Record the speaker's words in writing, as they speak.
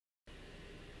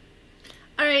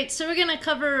Alright, so we're going to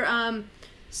cover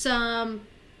some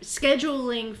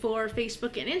scheduling for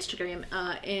Facebook and Instagram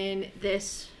in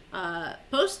this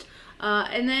post.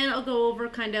 And then I'll go over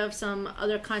kind of some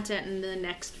other content in the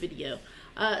next video.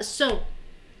 So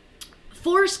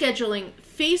for scheduling,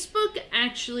 Facebook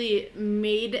actually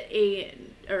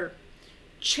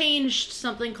changed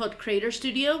something called Creator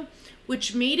Studio,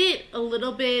 which made it a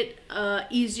little bit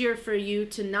easier for you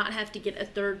to not have to get a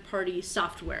third-party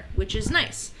software, which is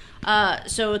nice.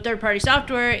 So third-party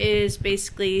software is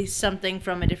basically something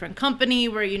from a different company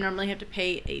where you normally have to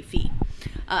pay a fee.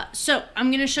 So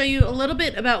I'm going to show you a little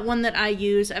bit about one that I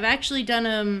use. I've actually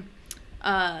done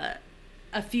a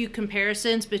few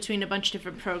comparisons between a bunch of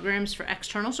different programs for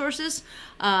external sources,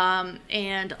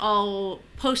 and I'll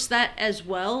post that as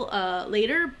well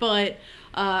later. But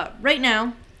right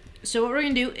now, so what we're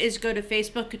going to do is go to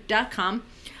facebook.com.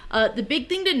 The big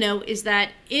thing to know is that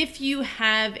if you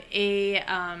have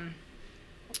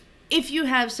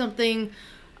something,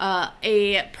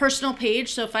 a personal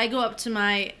page, so if I go up to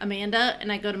my Amanda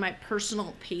and I go to my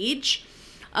personal page,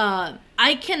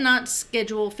 I cannot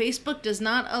schedule. Facebook does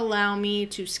not allow me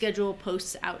to schedule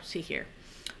posts out to here.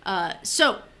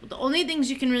 So the only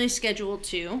things you can really schedule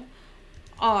to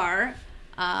are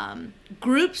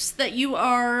groups that you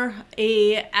are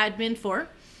a admin for,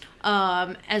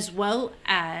 as well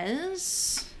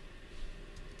as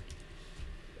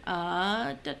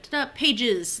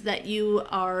pages that you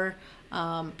are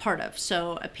part of.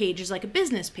 So a page is like a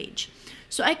business page.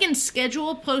 So I can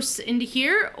schedule posts into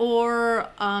here or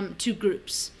to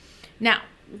groups. Now,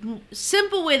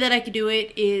 simple way that I could do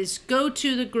it is go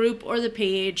to the group or the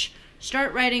page,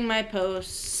 start writing my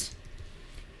posts,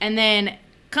 and then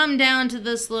come down to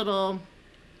this little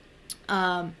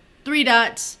 3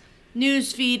 dots,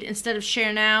 news feed. Instead of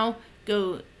share now,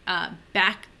 go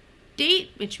back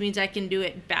date, which means I can do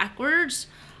it backwards,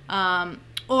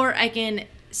 or I can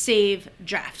save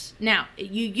drafts. Now,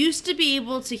 you used to be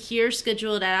able to here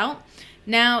schedule it out.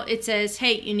 Now it says,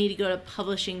 hey, you need to go to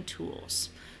publishing tools.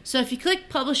 So if you click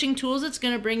publishing tools, it's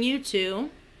going to bring you to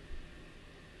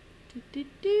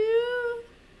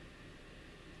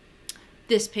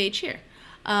this page here,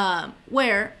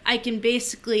 where I can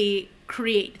basically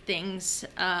create things.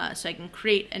 So I can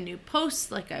create a new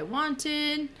post like I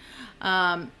wanted,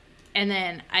 and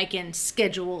then I can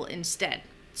schedule instead.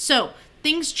 So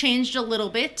things changed a little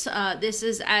bit. This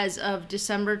is as of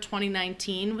December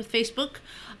 2019 with Facebook.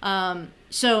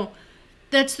 So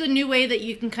that's the new way that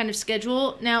you can kind of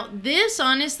schedule. Now this,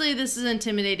 honestly, this is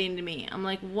intimidating to me. I'm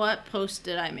like, what post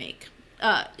did I make?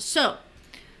 So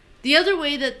the other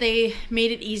way that they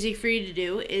made it easy for you to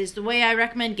do is the way I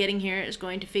recommend getting here is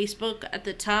going to Facebook at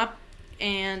the top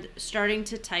and starting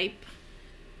to type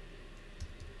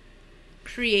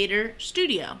Creator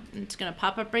Studio. And it's going to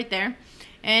pop up right there.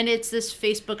 And it's this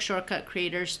Facebook shortcut,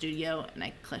 Creator Studio. And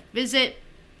I click visit.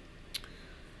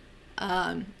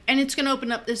 And it's going to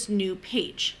open up this new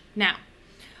page. Now,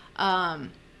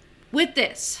 with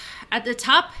this, at the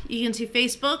top, you can see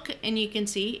Facebook and you can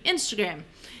see Instagram.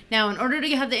 Now, in order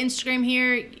to have the Instagram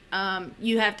here,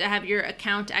 you have to have your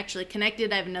account actually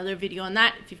connected. I have another video on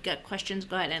that. If you've got questions,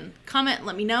 go ahead and comment and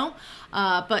let me know.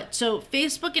 But so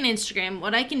Facebook and Instagram,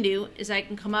 what I can do is I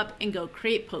can come up and go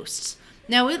create posts.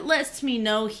 Now, it lets me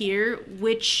know here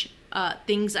which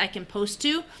things I can post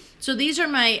to. So these are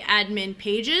my admin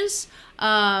pages.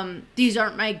 These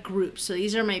aren't my groups, so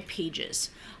these are my pages.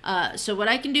 So what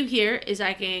I can do here is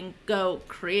I can go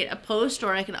create a post,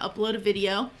 or I can upload a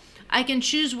video. I can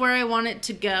choose where I want it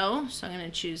to go. So I'm going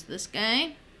to choose this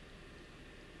guy.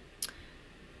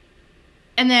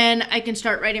 And then I can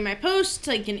start writing my post.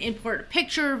 I can import a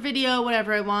picture, video,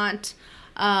 whatever I want.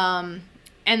 And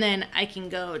then I can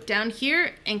go down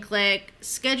here and click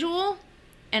schedule.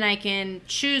 And I can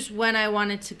choose when I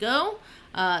want it to go,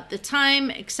 the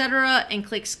time, etc., and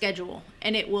click schedule.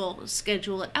 And it will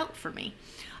schedule it out for me.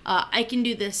 I can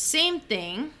do the same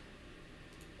thing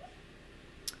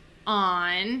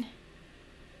on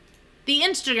the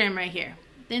Instagram right here,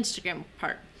 the Instagram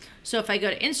part. So if I go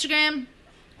to Instagram,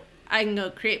 I can go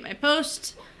create my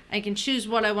post. I can choose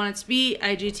what I want it to be,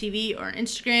 IGTV or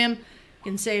Instagram. I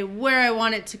can say where I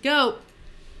want it to go.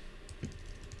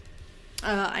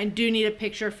 I do need a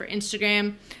picture for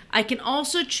Instagram. I can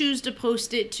also choose to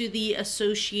post it to the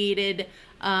associated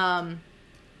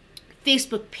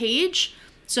Facebook page.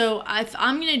 So if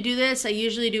I'm going to do this, I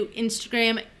usually do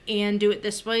Instagram and do it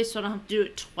this way, so I don't have to do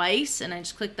it twice. And I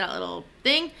just click that little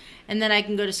thing, and then I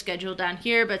can go to schedule down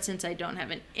here. But since I don't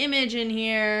have an image in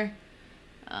here,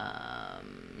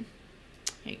 here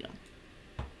you go.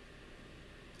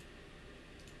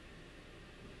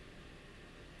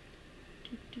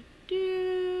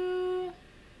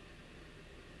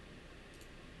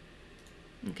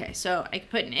 Okay, so I can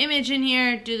put an image in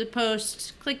here, do the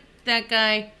post, click that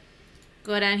guy,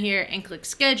 go down here and click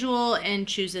schedule and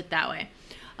choose it that way.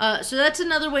 So that's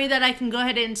another way that I can go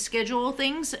ahead and schedule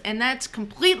things, and that's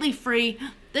completely free.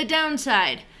 The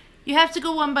downside, you have to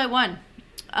go one by one.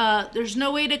 There's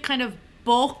no way to kind of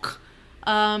bulk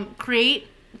create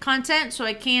content, so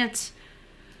I can't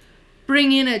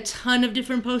bring in a ton of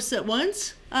different posts at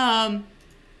once.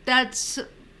 That's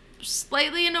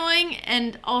slightly annoying,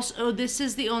 and also this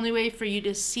is the only way for you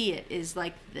to see it is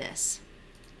like this.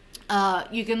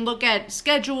 You can look at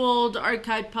scheduled,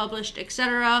 archived, published,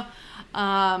 etc.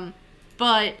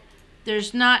 But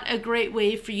there's not a great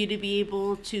way for you to be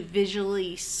able to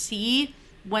visually see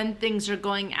when things are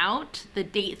going out. The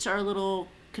dates are a little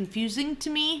confusing to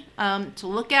me to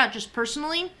look at just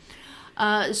personally.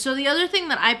 So the other thing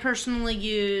that I personally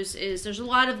use is, there's a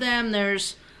lot of them.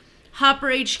 There's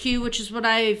Hopper HQ, which is what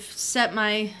I've set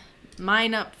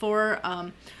mine up for.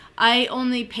 I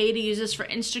only pay to use this for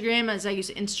Instagram, as I use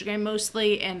Instagram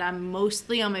mostly, and I'm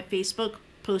mostly on my Facebook,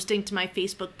 posting to my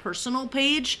Facebook personal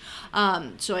page.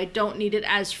 So I don't need it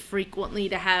as frequently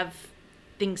to have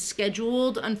things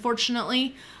scheduled,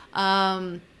 unfortunately.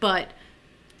 But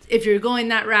if you're going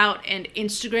that route and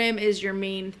Instagram is your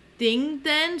main thing,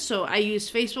 then, so I use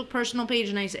Facebook personal page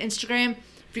and I use Instagram.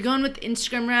 If you're going with the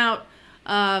Instagram route,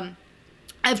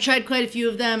 I've tried quite a few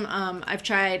of them. I've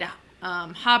tried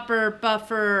Hopper,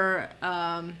 Buffer,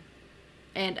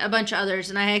 and a bunch of others.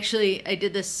 And I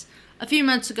did this a few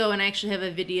months ago, and I actually have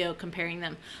a video comparing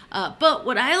them. But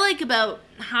what I like about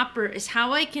Hopper is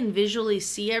how I can visually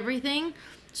see everything.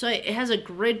 So it has a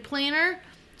grid planner,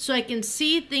 so I can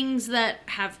see things that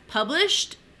have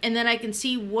published, and then I can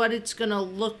see what it's gonna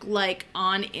look like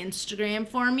on Instagram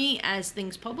for me as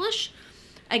things publish.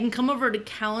 I can come over to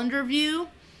calendar view,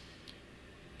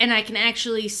 and I can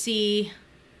actually see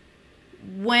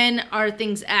when are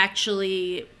things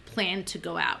actually planned to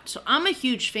go out. So I'm a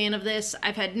huge fan of this.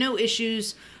 I've had no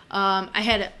issues. I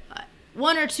had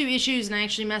one or two issues, and I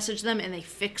actually messaged them and they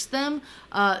fixed them.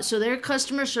 So their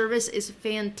customer service is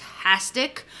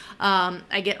fantastic.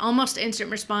 I get almost instant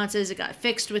responses. It got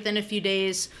fixed within a few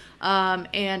days,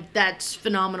 and that's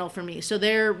phenomenal for me. So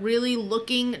they're really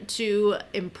looking to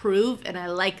improve, and I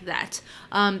like that.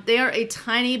 They are a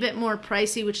tiny bit more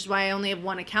pricey, which is why I only have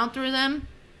one account through them.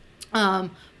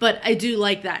 But I do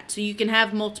like that. So you can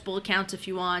have multiple accounts if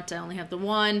you want. I only have the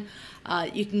one.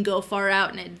 You can go far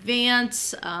out in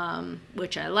advance,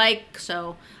 which I like.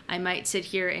 So I might sit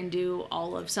here and do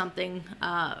all of something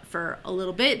for a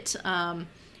little bit. And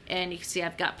you can see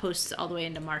I've got posts all the way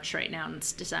into March right now, and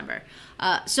it's December.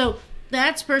 So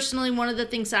that's personally one of the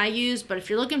things I use. But if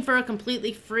you're looking for a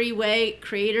completely free way,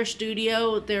 Creator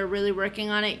Studio, they're really working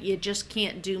on it. You just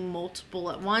can't do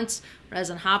multiple at once. Whereas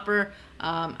in Hopper,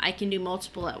 I can do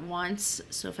multiple at once.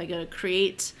 So if I go to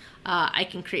create, I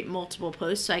can create multiple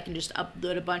posts. So I can just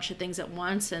upload a bunch of things at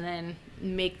once and then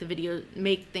make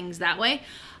things that way.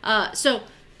 So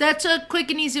that's a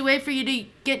quick and easy way for you to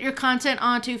get your content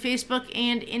onto Facebook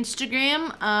and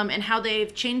Instagram, and how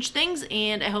they've changed things.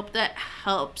 And I hope that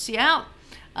helps you out.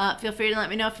 Feel free to let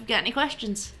me know if you've got any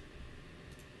questions.